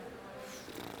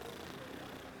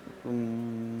Cool,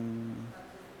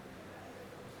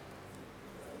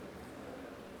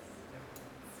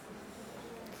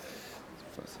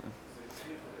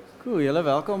 julle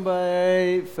welkom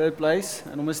by Third Place.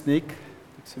 En ons is Nick.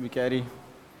 Ek so 'n bietjie uit die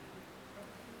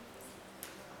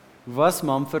Hoe was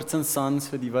Mumford & Sons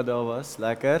vir die wat daar was?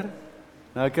 Lekker?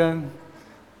 Lekker?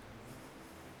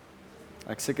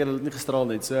 Ek seker hulle het nie gestraal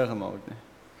net so gemaak nie.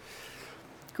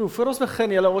 Cool, voor ons begin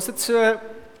julle, ons het so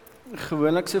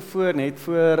gewoonlik so voor net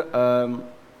voor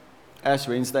Ash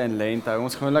Wednesday en Lent hou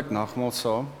ons gewoonlik nagmaal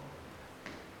saam.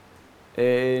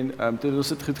 En toe ons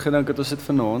het goed gedink dat ons dit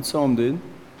vanaand saam doen.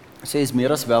 Sy is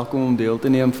meer as welkom om deel te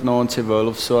neem vanaand sy wil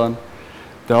of so aan.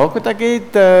 Dalk moet ek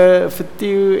net vir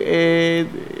Theo en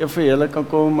vir julle kan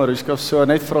kom, Maruska of so,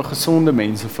 net vir gesonde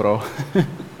mense vra.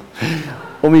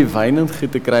 Om die wyn en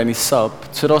goed te kry in die sap.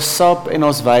 So daar's sap en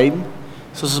ons wyn.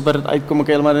 Soos ons by dit uitkom, ek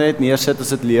helemaal net neersit as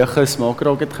dit leeg is, maak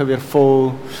raak dit weer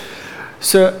vol.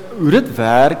 So, hoe dit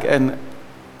werk in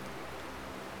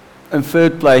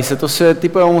Third Place, het ons so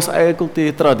tipe ons eie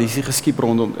kultuur tradisie geskiep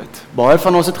rondom dit. Baie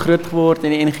van ons het groot geword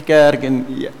in die NG Kerk en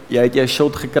jy het jou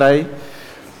shot gekry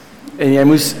en jy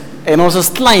moes, en ons was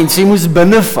klein, so jy moes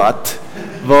binnenvat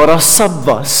waar daar sap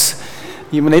was.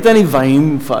 Jy moet net aan die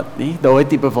wyn vat, nie? Daai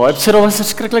tipe vibe. So daar was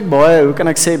verskriklik baie, hoe kan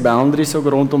ek sê, boundaries ook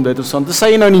rondom dit of so. Toe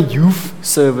sê jy nou in die youth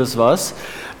service was,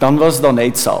 dan was daar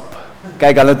net sap.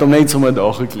 Kyk, hulle het hom net sommer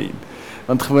daar gekleen.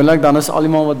 Want gewoonlik dan is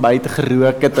almal wat buite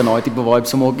gerook het en daai tipe vibe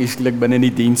som ook iesklik binne in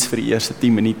die diens vir die eerste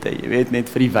 10 minute, jy weet, net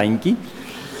vir die wyntjie.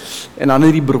 En dan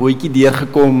het die broodjie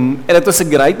deurgekom en dit was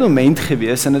 'n great moment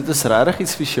geweest en dit is regtig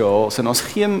iets spesiaals en ons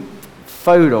geen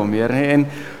fout daarmee nie. En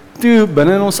toe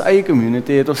binne in ons eie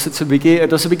community het ons dit so 'n bietjie,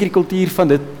 het ons 'n bietjie die kultuur van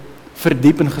dit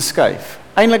verdiep en geskuif.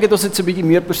 Eintlik het ons dit so 'n bietjie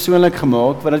meer persoonlik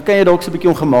gemaak, want dit kan jy dalk so 'n bietjie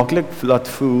ongemaklik laat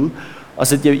voel as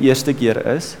dit jou eerste keer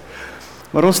is.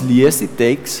 Maar ons lees die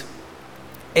teks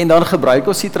en dan gebruik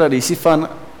ons die tradisie van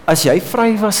as jy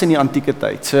vry was in die antieke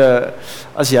tyd. So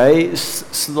as jy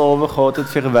slawe gehad het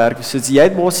vir gewerk, so jy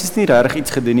het basies nie regtig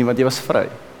iets gedoen nie want jy was vry.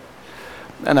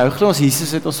 En nou glo ons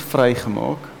Jesus het ons vry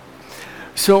gemaak.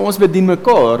 So ons bedien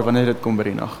mekaar wanneer dit kom by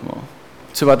die nagmaal.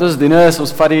 So wat ons doen is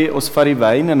ons vat die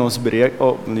wyn en ons breek,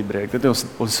 nie breek dit,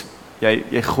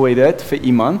 jy gooi dit vir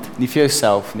iemand, nie vir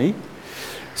jouself nie.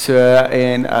 So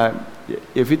en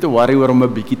jy hoef nie te worry oor om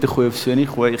 'n bietjie te gooi of so nie,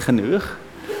 gooi genoeg.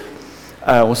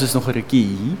 Ons is nog 'n rukkie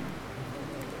hier.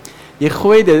 Jy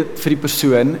gooi dit vir die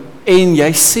persoon en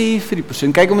jy sê vir die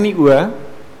persoon, kyk hom in die oë,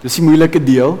 dis die moeilike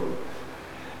deel.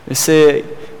 Jy sê,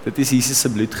 dit is Jesus se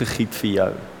bloed gegiet vir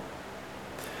jou.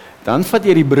 Dan vat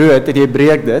jy die brood en jy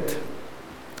breek dit,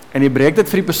 en jy breek dit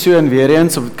vir die persoon weer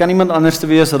eens, of het kan iemand anders te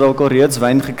wees, wat al reeds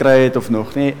wyn gekry het of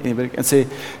nog nie, en sê,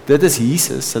 dit is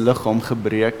Jesus se liggaam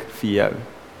gebreek vir jou.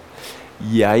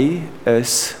 Jy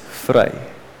is vry.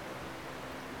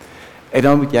 En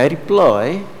dan moet jy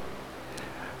reply,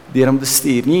 deur om te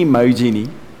stuur, nie emoji nie.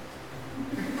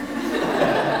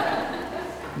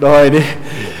 Daai nie.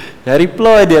 Jy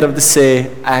reply deur om te sê,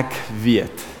 ek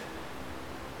weet.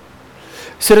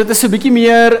 So dit is 'n bietjie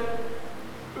meer,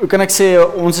 hoe kan ek sê,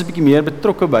 ons is 'n bietjie meer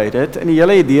betrokke by dit, en die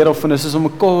hele idee daarvan is om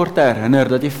mekaar te herinner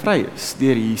dat jy vry is,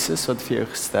 deur Jesus wat vir jou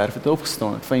gesterf het,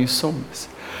 opgestaan het, van jou sondes.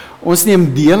 Ons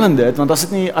neem deel in dit, want as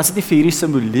dit nie vir hierdie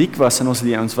simboliek was in ons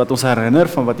lewens, wat ons herinner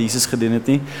van wat Jesus gedoen het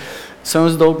nie, sou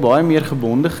ons dalk baie meer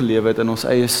gebonde gelewe het in ons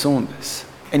eie sondes.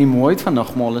 En die mooiheid van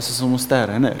nagmaal is om ons te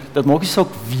herinner. Dit maak nie saak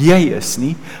wie jy is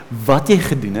nie, wat jy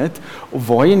gedoen het, of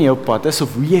waar jy in jou pad is,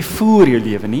 of hoe jy voel oor jou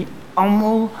lewe nie.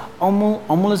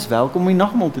 Almal is welkom om die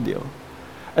nagmaal te deel.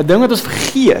 'n Ding wat ons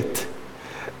vergeet,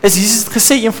 is Jesus het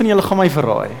gesê, een van julle gaan my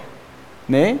verraai.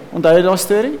 Nee? Onthou jy daai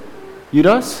storie?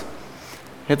 Judas?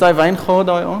 Het hy wyn gehad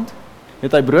daai aand?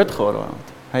 Het hy brood gehad daai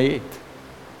aand? Hy het.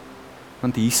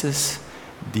 Want Jesus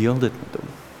deel dit met hom.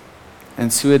 En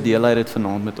so deel hy dit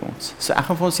vanaand met ons. So ek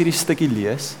gaan vir ons hierdie stukkie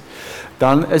lees.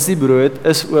 Dan is die brood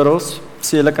oral.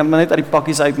 So jy kan maar net uit die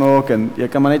pakkies uitmaak en jy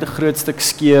kan maar net 'n groot stuk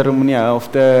skeer om in die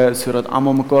helfte sodat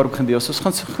almal mekaar begin deel. So ons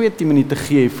gaan so goeie 10 minute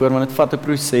gee voor, want dit vat 'n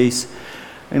proses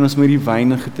en ons moet die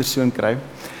wyn en goeie so kry.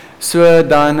 So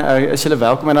dan is julle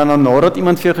welkom en dan nadat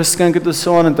iemand vir jou geskink het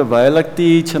so aan en terwyl ek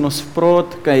teach en ons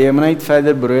praat, kan jy maar net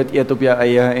verder brood eet op jou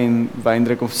eie en wyn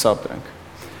drink of sap drink.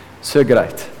 So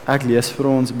great. Ek lees vir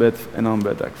ons, bid en dan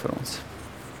bid ek vir ons.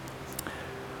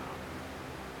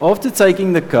 After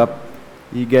taking the cup,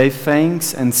 he gave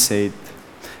thanks and said,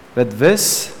 "But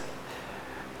this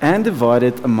and divide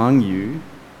it among you,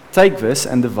 take this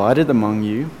and divide it among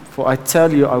you, for I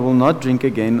tell you, I will not drink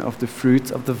again of the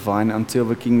fruit of the vine until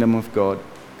the kingdom of God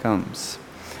comes."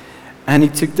 And he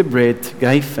took the bread,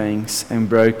 gave thanks, and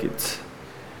broke it,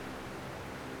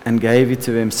 and gave it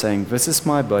to them, saying, "This is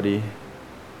my body,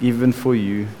 given for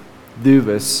you. Do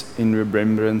this in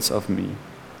remembrance of me.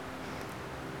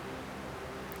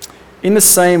 In the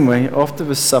same way, after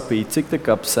the supper, he took the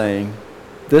cup, saying,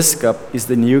 This cup is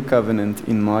the new covenant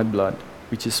in my blood,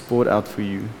 which is poured out for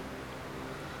you.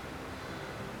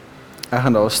 Ek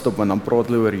gaan daar stop en dan praat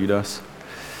hulle oor Judas.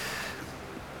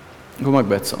 Kom ek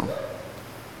bid saam.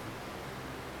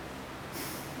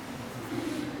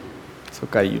 Dis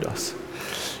okay, Judas.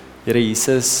 Here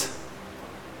Jesus,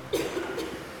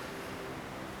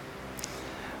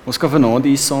 ons kan vanaand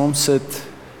hier saam sit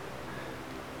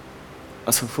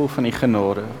as gevolg van u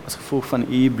genade, as gevolg van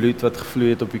u bloed wat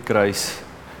gevloei het op die kruis,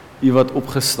 u wat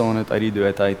opgestaan het uit die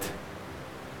dood uit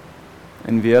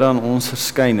en weer aan ons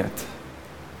verskyn het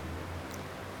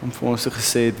om vir ons te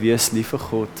gesê het, wees lief vir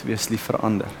God, wees lief vir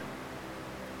ander.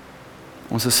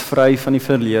 Ons is vry van die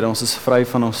verlede, ons is vry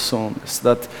van ons sondes.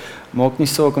 Dat maak nie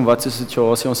saak in wat so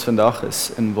situasie ons vandag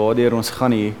is en waardeur ons gaan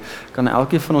nie, kan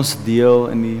elkeen van ons deel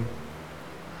in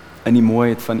die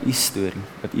mooiheid van u storie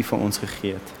wat u vir ons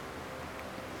gegee het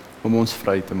om ons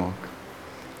vry te maak.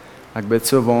 Ek bid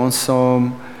so waar ons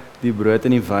saam die brood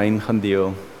en die wyn gaan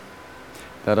deel,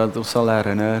 dat ons sal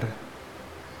herinner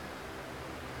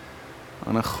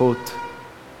aan 'n God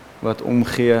wat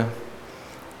omgee,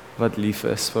 wat lief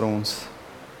is vir ons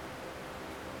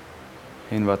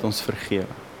en wat ons vergewe.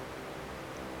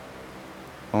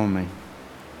 Amen.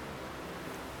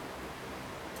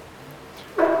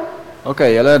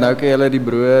 Okay, julle, nou kan julle die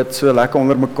brood so lekker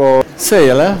onder mekaar sê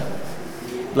julle,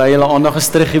 bly julle aandag is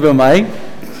terug hier by my.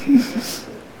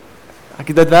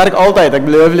 Dit werk altyd, ek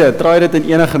beloof julle, try dit in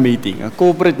enige meeting, 'n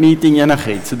corporate meeting,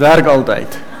 enigiets, dit werk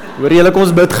altyd. Hoor julle, kom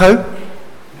ons bid gou.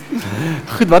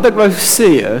 Goed, wat ek wou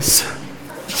sê is,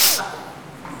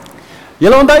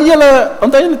 julle onthou julle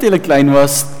toe julle klein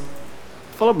was,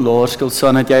 val op laerskool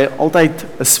so, het jy altyd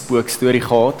 'n spookstorie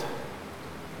gehad?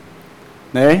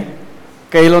 Nee?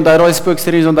 Kan julle onthou daai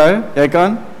spookstories onthou? Jy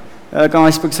kan? Jy kan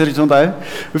daai spookstories onthou?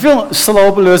 Hoeveel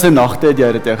slapelose nagte het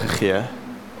jy dit jou gegee?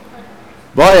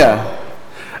 Baie.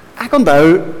 Ek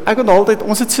onthou altyd,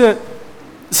 ons het so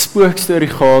spookstorie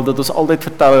gehad, dat ons altyd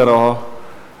vertel daar,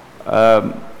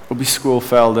 op die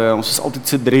skoolvelde, ons is altyd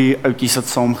so 3 ouetjies wat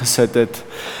saam gesit het,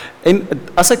 en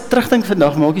as ek terugdink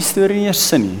vandag, maak die storie nie eers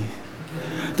sin nie.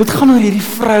 Dit gaan oor hierdie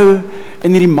vrou,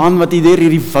 en hierdie man wat hier deur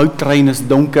hierdie woud ry, is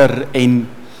donker, en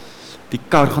die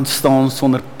kar gaan staan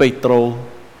sonder petrol,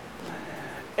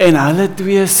 en hulle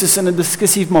twee is in 'n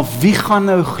diskussie, maar wie gaan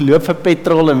nou loop vir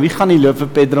petrol, en wie gaan nie loop vir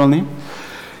petrol nie?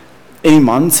 En die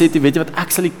man sê, weet jy wat,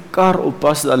 ek sal die kar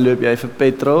oppas, dan loop jy vir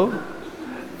petrol,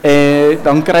 en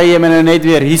dan kry jy my nou net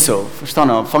weer hierso, verstaan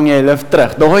nou, vang jy lift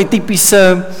terug, daai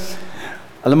tipiese,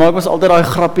 hulle maak ons altyd daai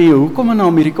grappie, hoekom in 'n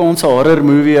Amerikaanse horror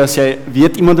movie, as jy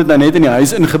weet iemand het nou net in die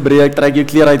huis ingebreek, trek jy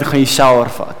klere uit en gaan jy shower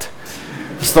vat,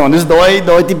 verstaan, dis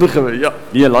daai tipe gewees, ja,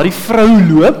 nee, laat die vrou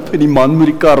loop, en die man moet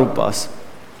die kar oppas,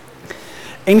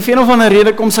 en vir een of ander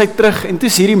rede kom sy terug, en toe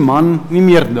is hierdie man nie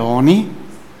meer daar nie,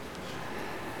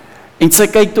 en sy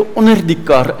kyk toe onder die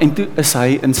kar, en toe is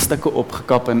hy in stukke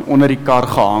opgekap en onder die kar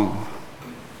gehang.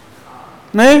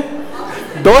 Nee?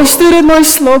 Daai storie het my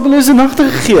slapelose nagte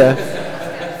gegee.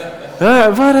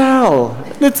 Ja, wat hel?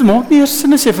 Dit maak nie eers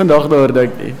sin as jy vandag daar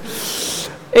dink nie.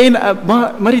 En,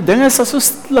 maar die ding is, as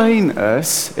ons klein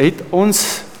is, het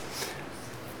ons,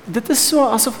 dit is so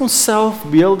asof ons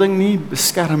selfbeelding nie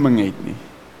beskerming het nie.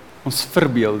 Ons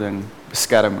verbeelding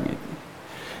beskerming het nie.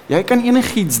 Jy kan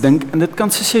enigiets dink en dit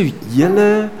kan soos jou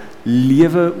hele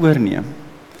lewe oorneem.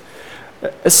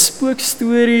 'n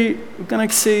Spookstorie, hoe kan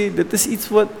ek sê, dit is iets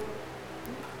wat,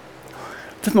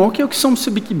 dit maak jy ook soms so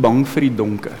 'n bietjie bang vir die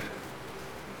donker.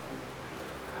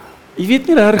 Jy weet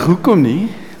nie reg hoekom nie,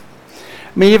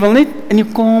 maar jy wil net in jou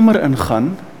kamer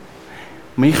ingaan,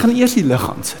 maar jy gaan eers die lig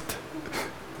aan sit.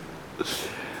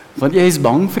 Want jy is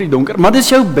bang vir die donker, maar dis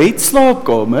jou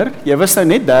bedslaapkamer, jy was nou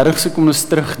net 30 sekondes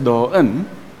terug daarin,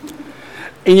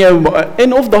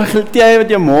 en of daai tyd wat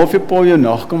jou ma of jou pa jou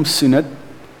nag kom soen het,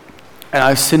 en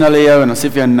hy sien hulle jou, en dan sê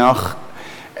vir jou nag,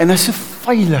 en hy is so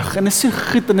veilig, en hy is so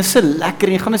goed, en hy is so lekker,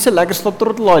 en jy gaan so lekker slaap,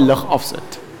 tot daai lig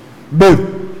afsit.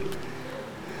 Boom!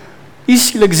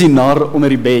 Skielik is die nar onder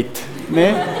die bed,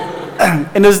 nee?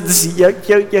 En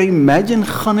jy imagine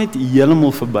gaan net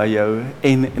heeltemal verby jou,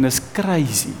 en is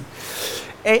crazy.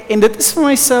 En dit is vir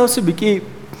myself so 'n bietjie,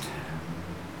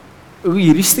 hoe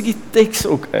hierdie stukkie teks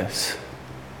ook is.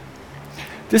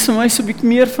 Dit is vir my so 'n bietjie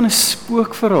meer van 'n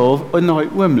spookverhaal in daai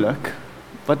oomblik,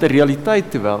 wat 'n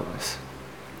realiteit terwyl is.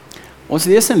 Ons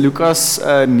lees in Lukas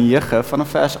 9 vanaf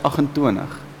vers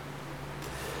 28.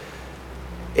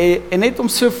 En net om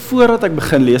so voordat ek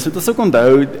begin lees, het ons ook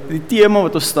onthou, die tema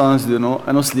wat ons staans doen,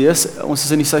 en ons lees, ons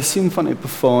is in die seisoen van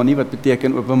Epifanie, wat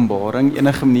beteken openbaring,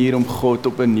 enige manier om God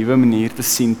op 'n nuwe manier te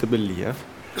sien, te beleef.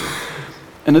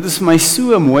 En dit is vir my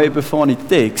so 'n mooi Epifanie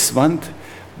teks, want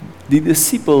die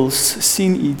disippels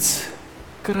sien iets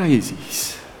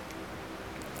crazies.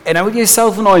 En nou moet jy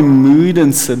self in daai mood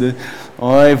en sit,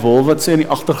 daai wolf wat so in die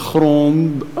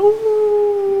agtergrond,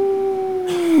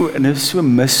 en dit is so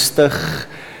mistig,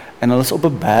 en hulle is op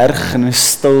 'n berg, en is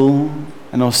stil,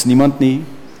 en ons niemand nie,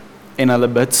 en hulle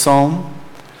bid saam.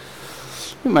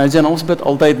 Imagine, ons bid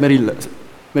altyd met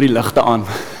die ligte aan.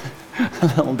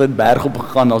 Altyd berg op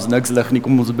gegaan, as niks lig nie,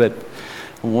 kom ons bid.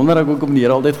 En wonder ek ook op die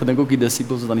Here altyd gedink ook die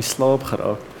disippels het aan die slaap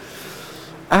geraak.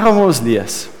 Ek gaan ons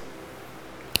lees.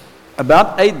 About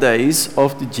 8 days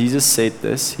after Jesus said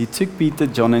this, he took Peter,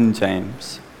 John and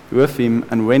James with him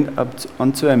and went up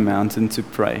onto a mountain to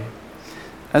pray.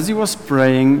 As he was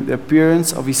praying, the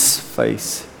appearance of his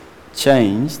face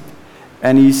changed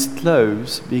and his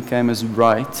clothes became as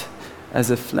bright as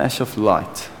a flash of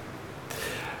light.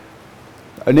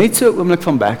 Net so 'n oomblik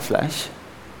van backflash,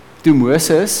 toe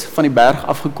Moses van die berg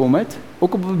afgekom het,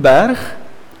 ook op 'n berg,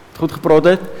 het God gepraat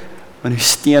het, met die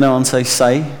stene aan sy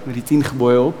sy, met die 10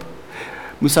 gebooie op,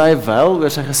 moes hy wel oor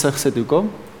sy gesig sit, hoekom?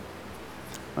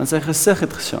 Want sy gesig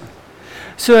het gestaan.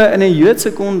 So in 'n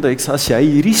Joodse konteks, as jy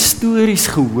hierdie stories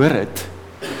gehoor het,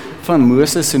 van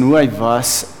Moses en hoe hy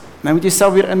was, nou moet jy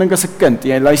self weer indink as 'n kind,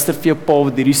 jy luister vir jou pa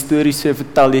wat hierdie stories so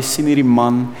vertel, jy sien hierdie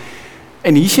man,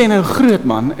 en hier sien jy nou 'n groot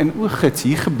man, en o gids,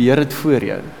 hier gebeur dit voor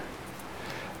jou.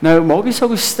 Nou, maak nie saak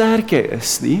hoe sterk jy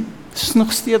is nie, dit is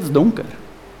nog steeds donker.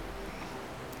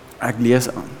 Ek lees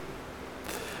aan.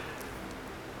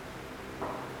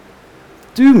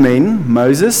 Two men,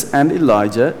 Moses and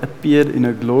Elijah, appeared in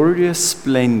a glorious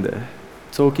splendor,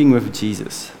 talking with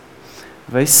Jesus.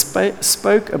 They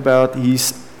spoke about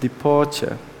his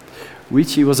departure,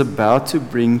 which he was about to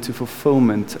bring to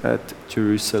fulfillment at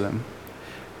Jerusalem.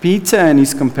 Peter and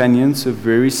his companions were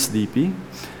very sleepy,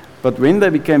 but when they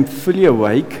became fully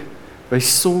awake, they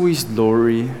saw his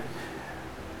glory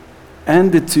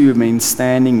and the two men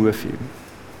standing with him.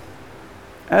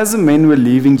 As the men were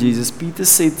leaving Jesus, Peter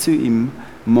said to him,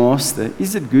 Master,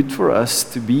 is it good for us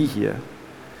to be here?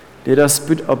 Let us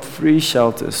put up 3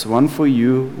 shelters, one for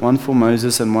you, one for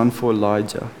Moses, and one for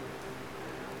Elijah.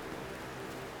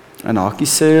 En Hakie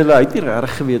sê hulle, hy het nie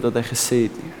reg geweet wat hy gesê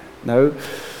het nie. Nou,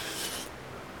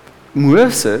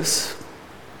 Moses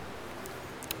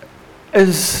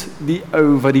is die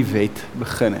ou wat die wet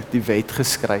begin het, die wet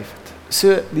geskryf het.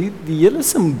 So, die hele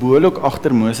symbool ook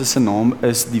agter Moses se naam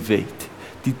is die wet,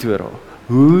 die Torah,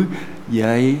 hoe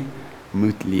jy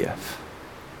moet leef.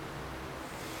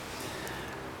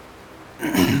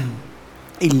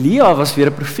 Elia was weer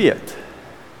 'n profeet.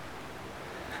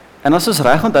 En as ons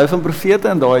reg onthou van profete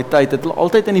in daai tyd, het hulle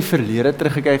altyd in die verlede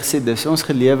teruggekyk gesê, dis ons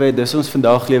gelewe het, dis ons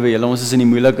vandag lewe, julle ons is in die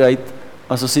moeilikheid,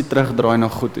 as ons nie terugdraai na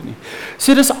God toe nie.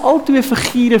 So dis albei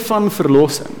figure van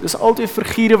verlossing, dis albei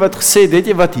figure wat gesê het, weet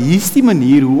jy wat, hier is die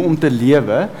manier hoe om te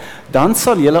lewe, dan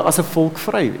sal julle as 'n volk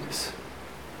vry wees.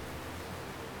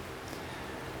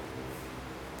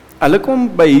 Hulle kom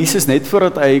by Jesus net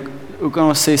voordat hy, hoe kan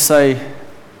ons sê,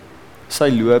 sy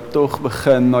looptog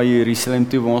begin na Jerusalem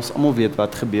toe, waar ons almal weet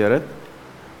wat gebeur het.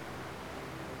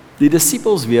 Die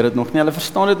disippels weet dit nog nie, hulle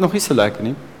verstaan dit nog nie so lekker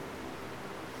nie.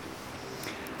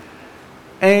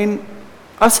 En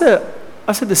as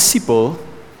 'n disipel,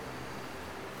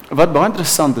 wat baie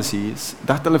interessant is hier, is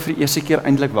dat hulle vir die eerste keer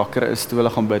eintlik wakker is toe hulle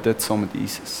gaan bid het saam met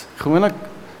Jesus. Gewoonlik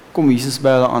kom Jesus by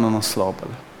hulle aan en dan slaap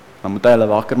hulle. Dan moet hy hulle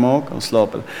wakker maak en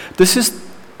slaap hulle. Dis is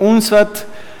ons wat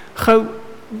gou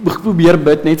probeer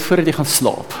bid net voordat jy gaan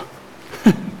slaap.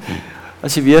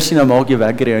 As jy weer sien, dan maak jy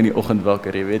wekker jou in die oggend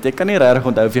wakker, jy weet. Jy kan nie regtig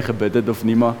onthou of jy gebid het of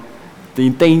nie, maar die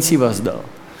intensie was daar.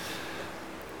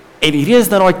 En hierdie is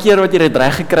dan daai keer wat jy dit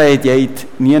reg gekry het, jy het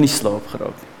nie in die slaap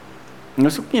geraak nie. En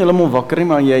dis ook nie heeltemal wakker nie,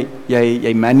 maar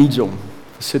jy manage hom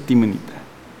vir so 10 minute.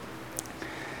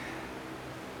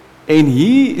 En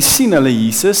hier sien hulle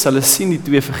Jesus, hulle sien die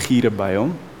 2 figure by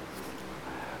hom.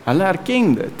 Hulle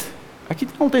herken dit. Ek het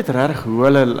nie altyd reg hoe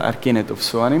hulle herken het of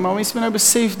so nie, maar mense moet nou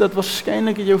besef dat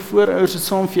waarskynlik het jou voorouers het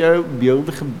saam vir jou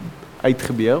beelde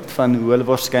uitgebeeld van hoe hulle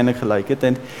waarskynlik gelyk het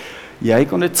en jy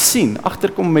kon dit sien,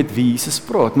 agterkom met wie Jesus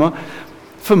praat, maar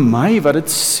vir my wat dit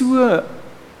so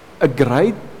 'n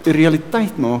great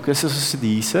realiteit maak is as dit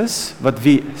Jesus wat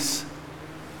wie is?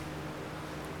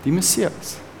 Die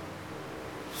Messias.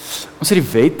 Ons het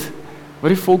die wet wat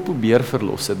die volk probeer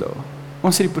verlos het daar.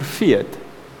 Ons het die profeet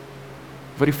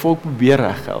wat die volk probeer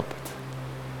reghelp het.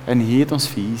 En hier het ons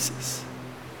vir Jesus.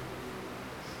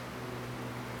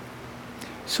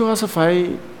 So asof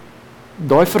hy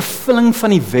daai vervulling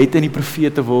van die wet en die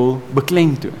profete wil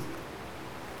beklemtoon.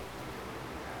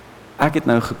 Ek het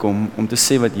nou gekom om te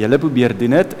sê wat julle probeer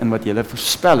doen het en wat julle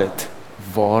voorspel het,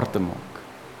 waar te maak.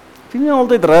 Ek weet nie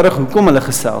altyd regtig hoekom hulle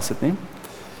gesels het nie.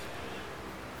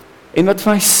 En wat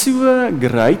vir my so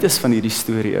great is van hierdie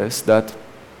storie is, dat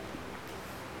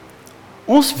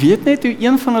ons weet net hoe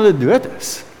een van hulle dood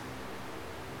is.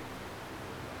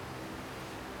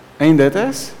 En dit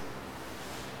is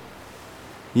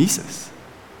Jesus.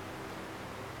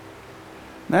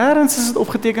 Nêrens is dit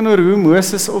opgeteken oor hoe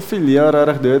Moses of Elia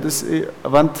regtig dood is,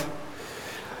 want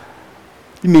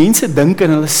die mense dink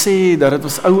en hulle sê dat dit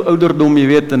was ouderdom, jy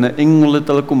weet, en 'n engel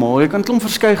het hulle kom haal. Jy kan klomp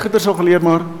verskeie goeters al geleer,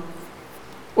 maar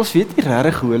ons weet nie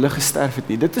regtig hoe hulle gesterf het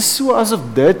nie. Dit is so asof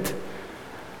dit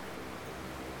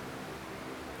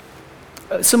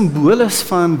 'n simbool is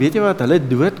van, weet jy wat, hulle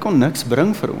dood kon niks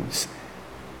bring vir ons.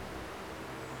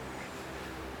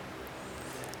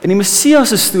 En die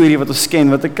Messias storie wat ons ken,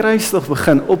 wat 'n kruistog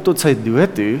begin op tot sy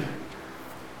dood toe,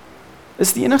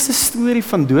 is die enigste storie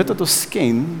van dood wat ons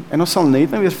ken, en ons sal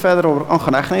net nou weer verder oor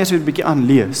aangaan. Ek gaan eers weer 'n bietjie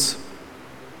aanlees.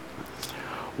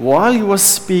 While he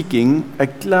was speaking, a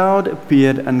cloud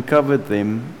appeared and covered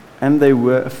them, and they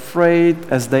were afraid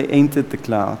as they entered the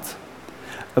cloud.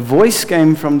 A voice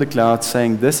came from the cloud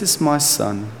saying, "This is my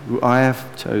son, who I have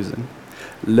chosen.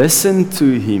 Listen to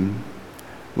him."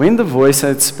 When the voice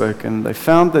had spoken, they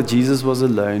found that Jesus was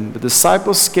alone. The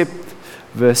disciples kept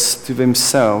this to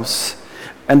themselves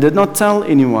and did not tell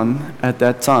anyone at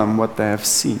that time what they have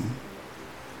seen.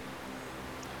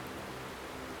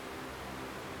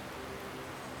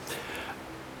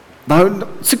 Nou,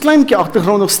 so kleinkie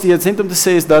agtergrond nog steeds, net om te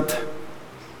sê is dat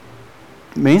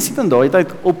mense het in daai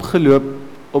tyd opgeloop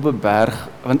op 'n berg,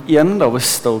 want een, daar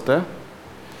was stilte.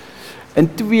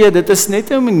 En twee, dit is net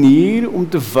 'n manier om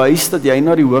te wys dat jy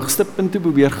na die hoogste punt toe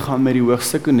probeer gaan met die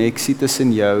hoogste koneksie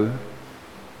tussen jou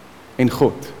en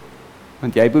God.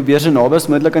 Want jy probeer so naby as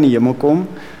moontlik aan die hemel kom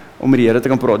om met die Here te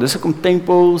kan praat. Dis hoekom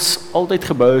tempels altyd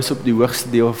gebou is op die hoogste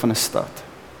deel van 'n stad.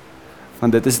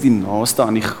 Want dit is die naaste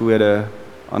aan die gode,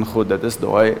 aan God. Dit is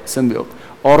daai sinbeeld.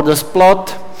 Aarde is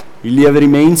plat, hier lewe die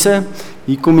mense,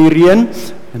 hier kom die reën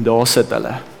en daar sit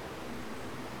hulle.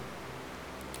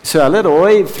 So hulle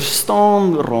daai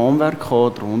verstaan raamwerk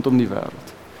gehad rondom die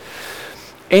wêreld.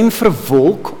 En vir 'n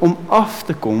wolk om af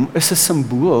te kom is 'n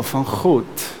simbool van God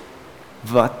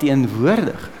wat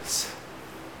teenwoordig is.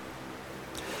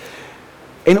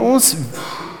 En ons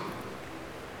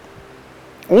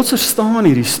verstaan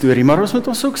hierdie storie, maar ons moet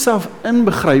ons ook self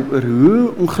inbegryp oor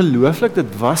hoe ongelooflik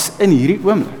dit was in hierdie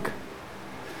oomblik.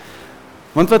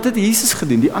 Want wat het Jesus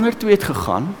gedoen? Die ander twee het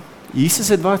gegaan. Jesus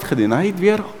het wat gedoen? Hy het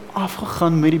weer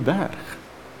afgegaan met die berg.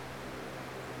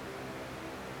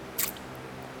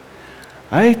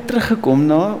 Hy het teruggekom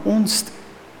na ons.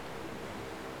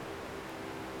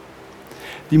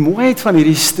 Die mooiheid van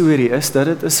hierdie storie is dat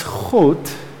dit is God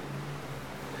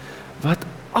wat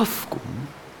afkom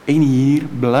en hier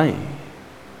bly.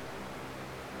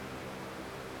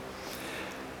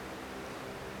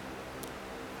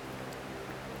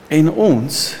 En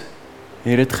ons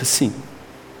het dit gesien.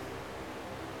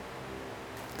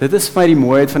 Dit is vir my die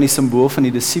mooiheid van die simbool van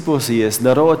die disippels hier is,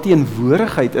 dat daar 'n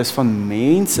teenwoordigheid is van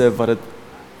mense wat dit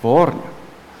waarneem.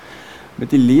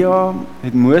 Met Elia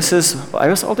het Moses, hy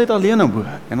was altyd alleen op bo,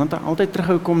 en dan het hy altyd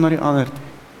teruggekom na die ander toe.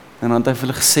 En dan het hy vir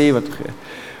hulle gesê wat gebeur.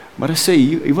 Maar hy sê,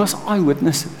 hy was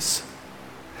eyewitnesses.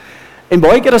 En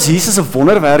baie keer as Jesus 'n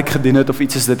wonderwerk gedoen het of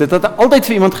iets soos dit, het hy altyd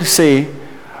vir iemand gesê,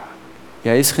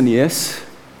 jy is genees,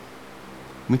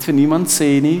 moet vir niemand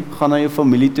sê nie, gaan na jou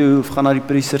familie toe, of gaan na die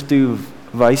priester toe,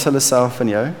 wys hulle self van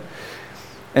jou,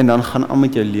 en dan gaan aan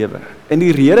met jou lewe. En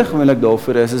die rede gewoonlik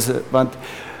daarvoor is want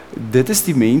dit is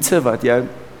die mense wat jou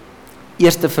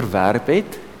eerste verwerp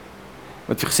het,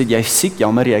 wat jy gesê, jy is siek,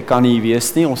 jammer, jy kan nie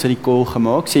wees nie, ons het die call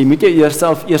gemaak, so jy moet jou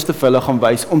eerst vir hulle gaan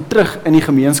wys, om terug in die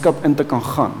gemeenskap in te kan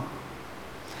gaan.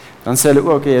 Dan sê hulle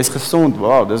ook, jy is gesond,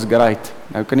 wow, dis great,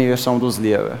 nou kan jy weer saam met ons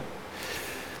lewe.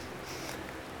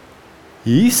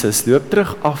 Jesus loop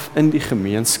terug af in die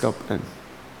gemeenskap in.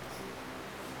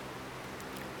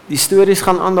 Die stories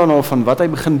gaan aan daarna van wat hy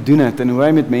begin doen het, en hoe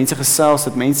hy met mense gesels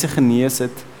het, mense genees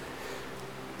het.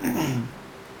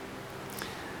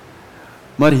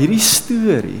 Maar hierdie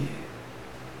storie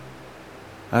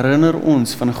herinner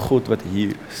ons van 'n God wat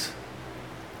hier is.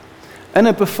 In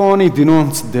Epifanie doen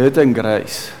ons dit in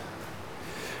grace.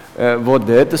 Wat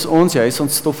dit is ons, hy is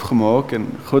ons stof gemaak, en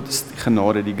God is die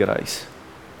genade, die grace.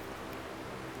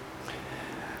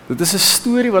 Dit is 'n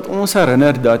storie wat ons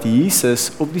herinner dat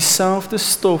Jesus op dieselfde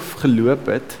stof geloop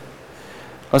het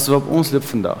as wat ons loop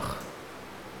vandag.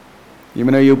 Jy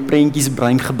moet nou jou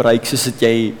prentjiesbrein gebruik soos dit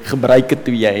jy gebruik het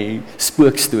toe jy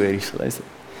spookstories gelees het.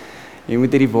 Jy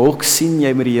moet hierdie wolk sien,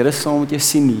 jy moet die Here saam met jou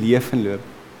sien, leef en loop.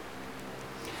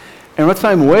 En wat vir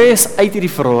my mooi is uit hierdie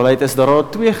verhaal uit, is dat daar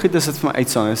twee goed is wat vir my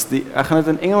uitstaan is. Ek gaan dit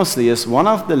in Engels lees. One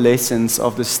of the lessons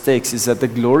of this text is that the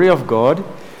glory of God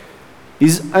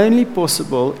is only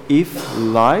possible if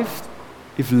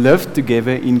lived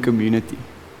together in community.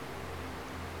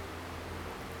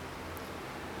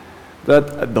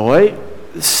 Dat daai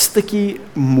stukkie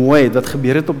mooi wat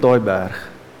gebeur het op daai berg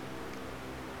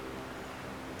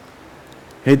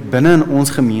het binne in ons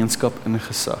gemeenskap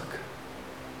ingesak.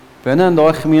 Binne in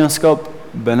daai gemeenskap,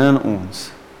 binne in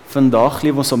ons. Vandag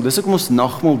leef ons saam. Dis hoekom ons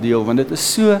nagmaal deel, want dit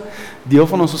is so deel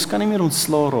van ons kan nie meer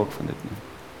ontslaa raak van dit nie.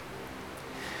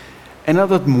 En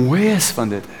wat mooi is van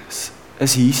dit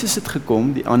is Jesus het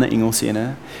gekom, die ander Engelse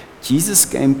ene, Jesus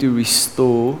came to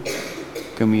restore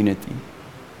community.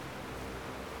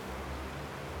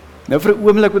 Nou vir 'n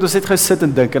oomblik moet ons net gesit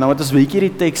en dink, en dan wat ons bietjie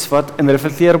die teks vat en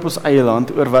reflekteer op ons eie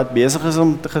land oor wat besig is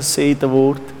om te gesê te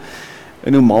word,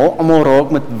 en hoe mal almal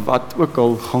raak met wat ook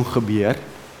al gaan gebeur,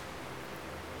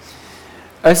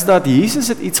 is dat Jesus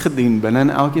het iets gedoen binne in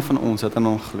elkeen van ons wat aan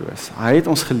hom glo. Hy het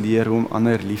ons geleer hoe om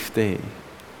ander lief te hê.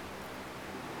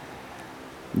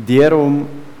 Deur om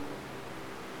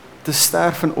te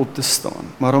sterf en op te staan,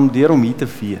 maar deur om hier te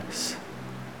wees.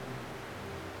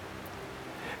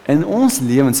 In ons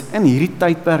lewens, in hierdie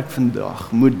tydperk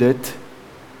vandag, moet dit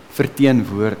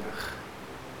verteenwoordig.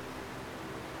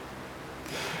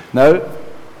 Nou,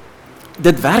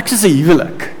 dit werk soos 'n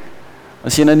huwelik.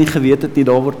 As jy nou nie geweet het nie,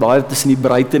 daar word baie tussen die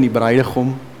bruid en die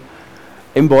bruidegom.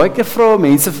 En baie keer vra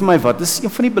mense vir my, wat is een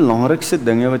van die belangrikste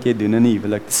dinge wat jy doen in 'n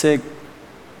huwelik? Sê ek,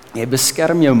 jy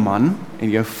beskerm jou man en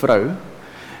jou vrou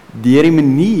deur die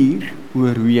manier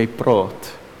oor hoe jy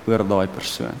praat oor daai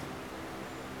persoon.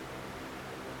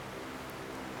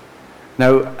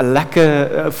 Nou, 'n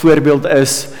lekker voorbeeld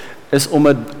is om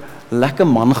 'n lekker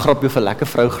man grappie of 'n lekker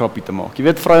vrou grappie te maak. Jy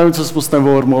weet, vrouens ons mos nou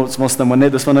word, ons mos nou maar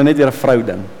net, dis maar net weer 'n vrou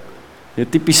ding. Jy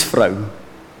tipies vrou,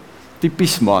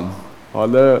 tipies man.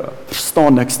 Hulle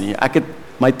verstaan niks nie. Ek het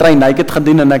my trein naked gaan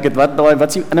doen en ek het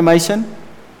wat's die animation?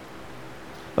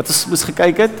 Wat ons moes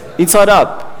gekyk het? Inside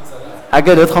Out. Ek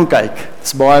het dit gaan kyk.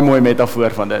 Dis baie mooi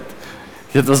metafoor van dit.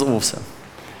 Dit was awesome.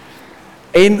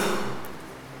 En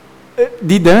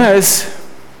die ding is,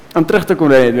 om terug te kom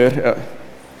daar,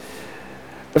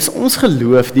 is ons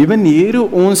geloof, die manier hoe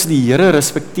ons die Here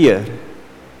respekteer,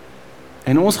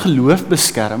 en ons geloof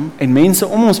beskerm, en mense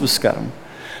om ons beskerm,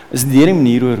 is deur die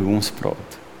manier oor hoe ons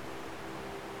praat.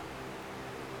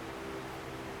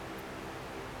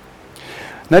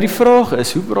 Nou die vraag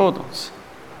is, hoe praat ons?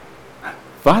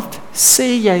 Wat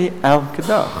sê jy elke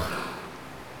dag?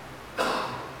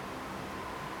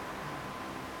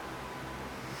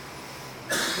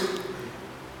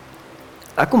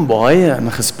 Ek kom baie in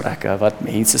gesprekke wat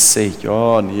mense sê,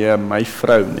 ja nee, my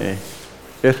vrou nee,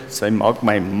 sy maak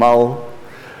my mal,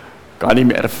 kan nie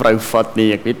meer 'n vrou vat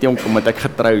nie, ek weet nie hoekom het ek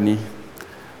getrou nie.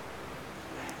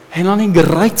 En dan die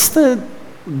grootste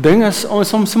ding is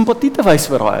om simpatie te wys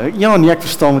vir haar. Ja nee, ek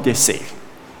verstaan wat jy sê.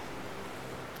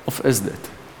 Of is dit?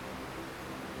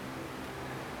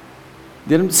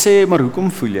 Deur om te sê, maar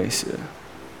hoekom voel jy so?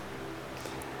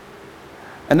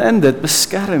 En in dit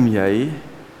beskerm jy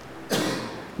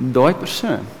daai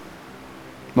persoon.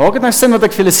 Maak dit nou sin wat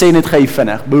ek vir julle sê, net gee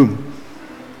vinnig, boom.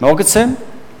 Maak dit sin?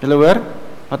 Julle hoor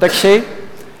wat ek sê?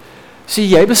 Sê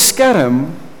jy beskerm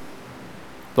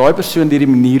daai persoon deur die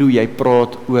manier hoe jy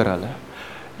praat oor hulle.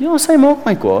 Ja, sy maak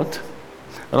my kwaad.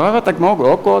 Raai wat ek maak,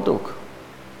 raak kwaad ook.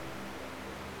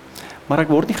 Maar ek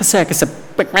word nie gesê ek is 'n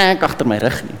pikmak agter my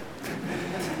rug nie.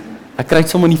 Ek kry dit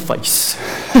sommer in die face.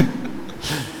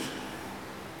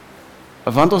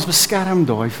 Want ons beskerm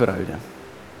daai verhouding.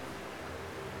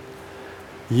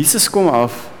 Jesus kom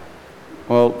af,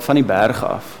 van die berg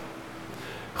af.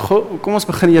 Kom ons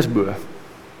begin eers bo.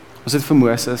 Ons het vir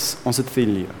Moses, ons het vir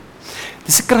Elia.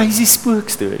 Dis 'n crazy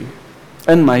spookstorie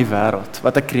in my wêreld,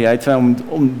 wat ek create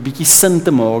om bietjie sin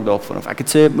te maak daarvan. Of ek het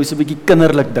sê, moes 'n bietjie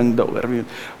kinderlik dink daaroor.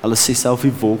 Hulle sê self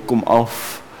die wolk kom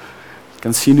af. Jy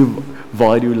kan sien hoe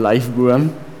waai die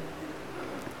olyfboom.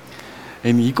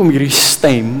 En hier kom hierdie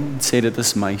stem, sê dit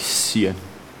is my seun.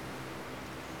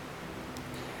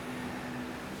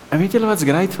 En weet julle wat's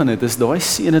great van dit, is daai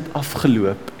seun het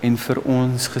afgeloop en vir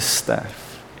ons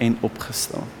gesterf en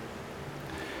opgestaan.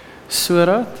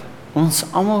 Sodat ons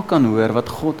almal kan hoor wat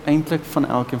God eintlik van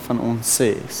elkeen van ons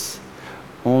sê.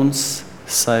 Ons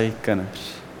sy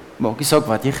kinders. Maak nie saak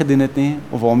wat jy gedoen het nie,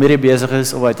 of waarmee jy besig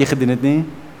is, of wat jy gedoen het nie.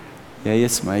 Jy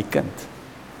is my kind.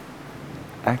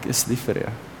 Ek is lief vir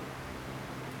jou.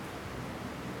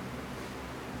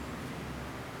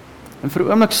 En vir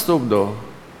 'n oomblik stop daar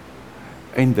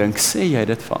en dink, sê jy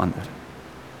dit vir ander?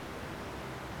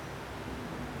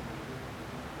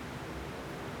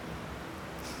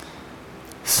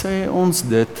 Sê ons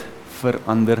dit vir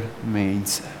ander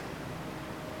mense?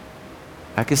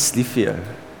 Ek is lief vir jou.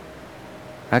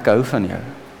 Ek hou van jou.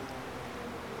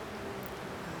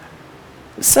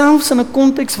 Selfs in 'n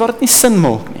konteks waar dit nie sin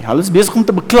maak nie. Hulle is besig om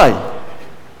te beklei.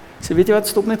 Sê, weet jy wat,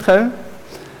 stop net gou.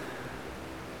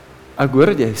 Ek hoor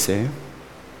wat jy sê,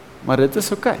 maar dit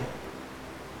is oké.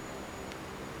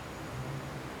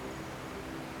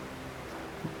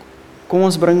 Kom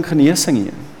ons bring genesing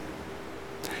hier.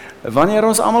 Wanneer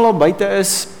ons almal al buite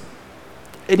is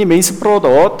en die mense praat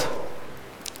haat,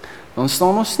 dan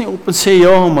staan ons nie op en sê,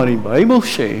 ja, maar die Bybel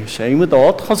sê, jy moet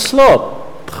haat gaan slaap.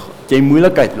 Jy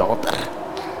moeilikheid later.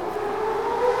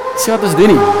 Sê wat ons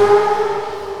doen nie.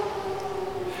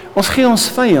 Ons gee ons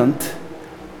vyand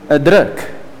 'n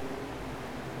druk.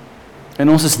 En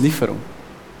ons is lief vir hom.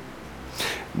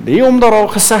 Nie omdat daar al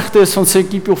gesegde is van sê,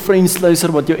 keep your friends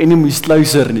closer, but your enemies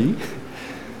closer nie.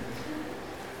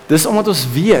 Dis omdat ons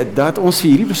weet dat ons vir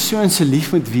hierdie persoon se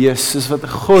lief moet wees, soos wat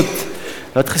God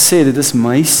wat gesê het, dit is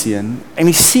my seun, en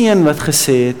die seun wat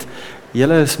gesê het,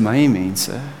 julle is my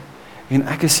mense, en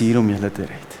ek is hier om julle te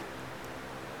red.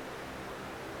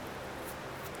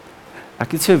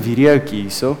 Ek het so 'n videoetjie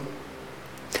hierso.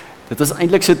 Dit was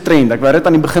eintlik so 'n trend. Ek wou dit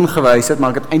aan die begin gewys het,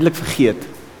 maar ek het eintlik vergeet.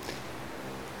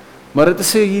 Maar dit is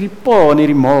so hierdie pa en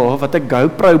hierdie ma wat 'n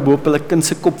GoPro bo op hulle kind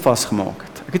se kop vasgemaak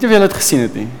het. Ek weet nie of julle dit gesien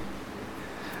het nie.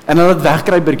 En hulle het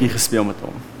wegkruipertjie gespeel met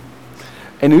hom.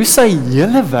 En hoe sy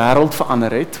hele wêreld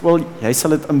verander het, wel, jy sal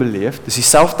dit inbeleef. Dis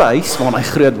dieselfde huis waarin hy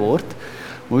groot word.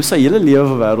 Maar hoe sy hele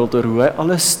lewe wêreld oor hoe hy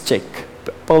alles check.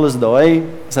 Paul is daai,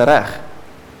 is hy reg?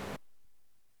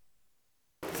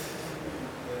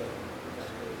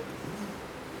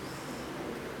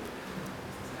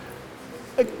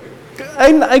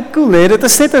 En ek cool, nee, dit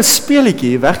is net 'n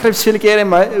speletjie, wegkruip speletjie en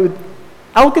my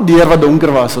elke deur wat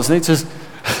donker was net soos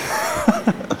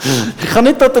jy gaan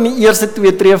net tot in die eerste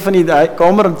 2 tree van die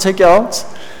kamer en check jy out.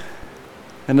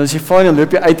 En as jy val dan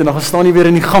loop jy uit en dan staan jy weer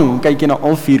in die gang en kyk jy na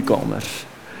al 4 kamers.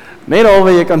 Net daar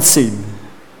waar jy kan sien.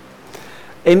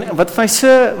 En wat vir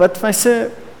my so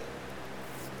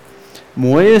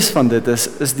mooi is van dit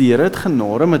is die Here het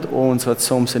genade met ons wat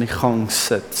soms in die gang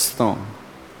staan.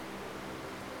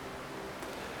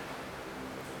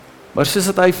 Maar soos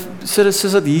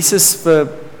dat Jesus vir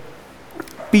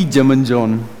Piet, Jim en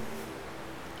John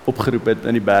opgeroep het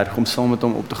in die berg om saam met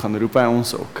hom op te gaan, roep hy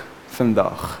ons ook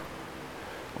vandag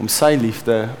om sy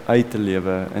liefde uit te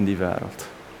lewe in die wêreld.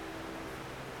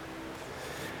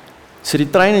 So die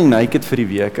training naked vir die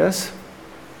week is,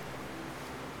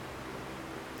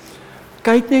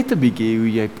 kyk net 'n bietjie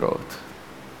hoe jy praat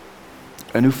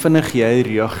en hoe vinnig jy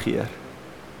reageer,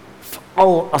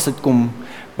 veral as dit kom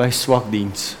by swak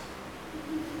diens.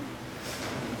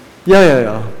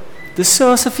 Ja. Dis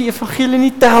so asof die evangelie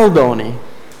nie tel daar nie.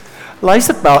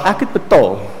 Luister wel, ek het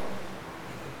betaal.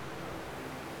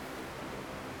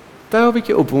 Tel 'n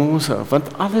bietjie op hoe ons is,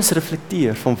 want alles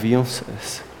reflekteer van wie ons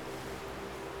is.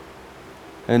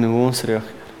 En hoe ons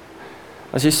reageer.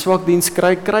 As jy swak diens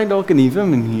kry dalk 'n nuwe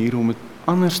manier om dit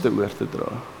anders te oor te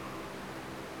dra.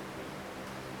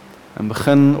 En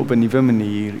begin op 'n nuwe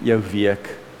manier jou week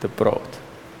te praat.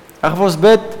 Ag, ons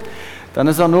bid, dan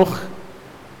is daar nog,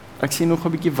 ek sien nog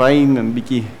 'n bietjie wyn en 'n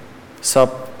bietjie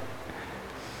sap.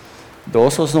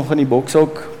 Daar's ons nog in die boks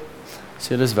ook.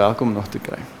 So julle is welkom nog te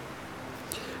kry.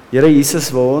 Here Jesus,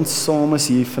 waar ons saam is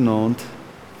hier vanaand.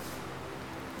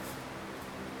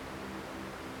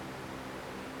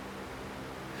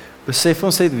 Besef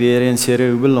ons net weer eens,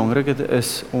 Here, hoe belangrik dit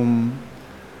is om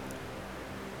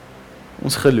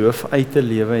ons geloof uit te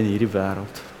lewe in hierdie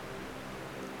wêreld.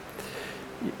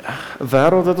 'n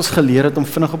Wêreld wat ons geleer het om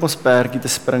vinnig op ons perdjie te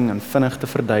spring en vinnig te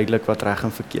verduidelik wat reg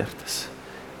en verkeerd is.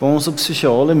 Waar ons op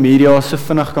sosiale media so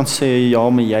vinnig kan sê, ja,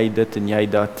 maar jy dit en jy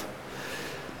dat.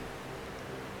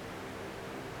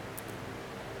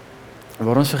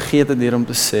 Waar ons vergeet het hier om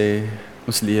te sê,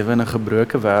 ons lewe in 'n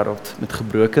gebroke wêreld met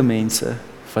gebroke mense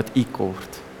wat U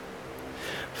kort.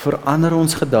 Verander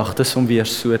ons gedagtes om weer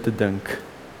so te dink.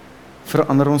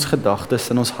 Verander ons gedagtes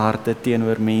in ons harte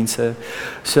teenoor mense,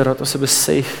 sodat ons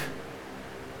besef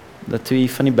dat toe U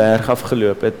van die berg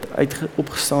afgeloop het,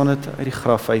 opgestaan het uit die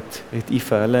graf uit, het U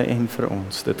vir hulle en vir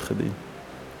ons dit gedoen.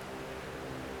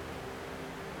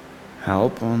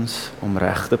 Help ons om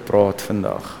reg te praat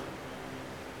vandag.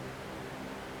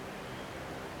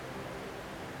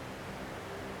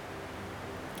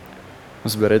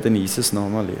 Ons bid dit in Jesus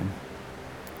naam alleen.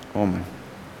 Amen.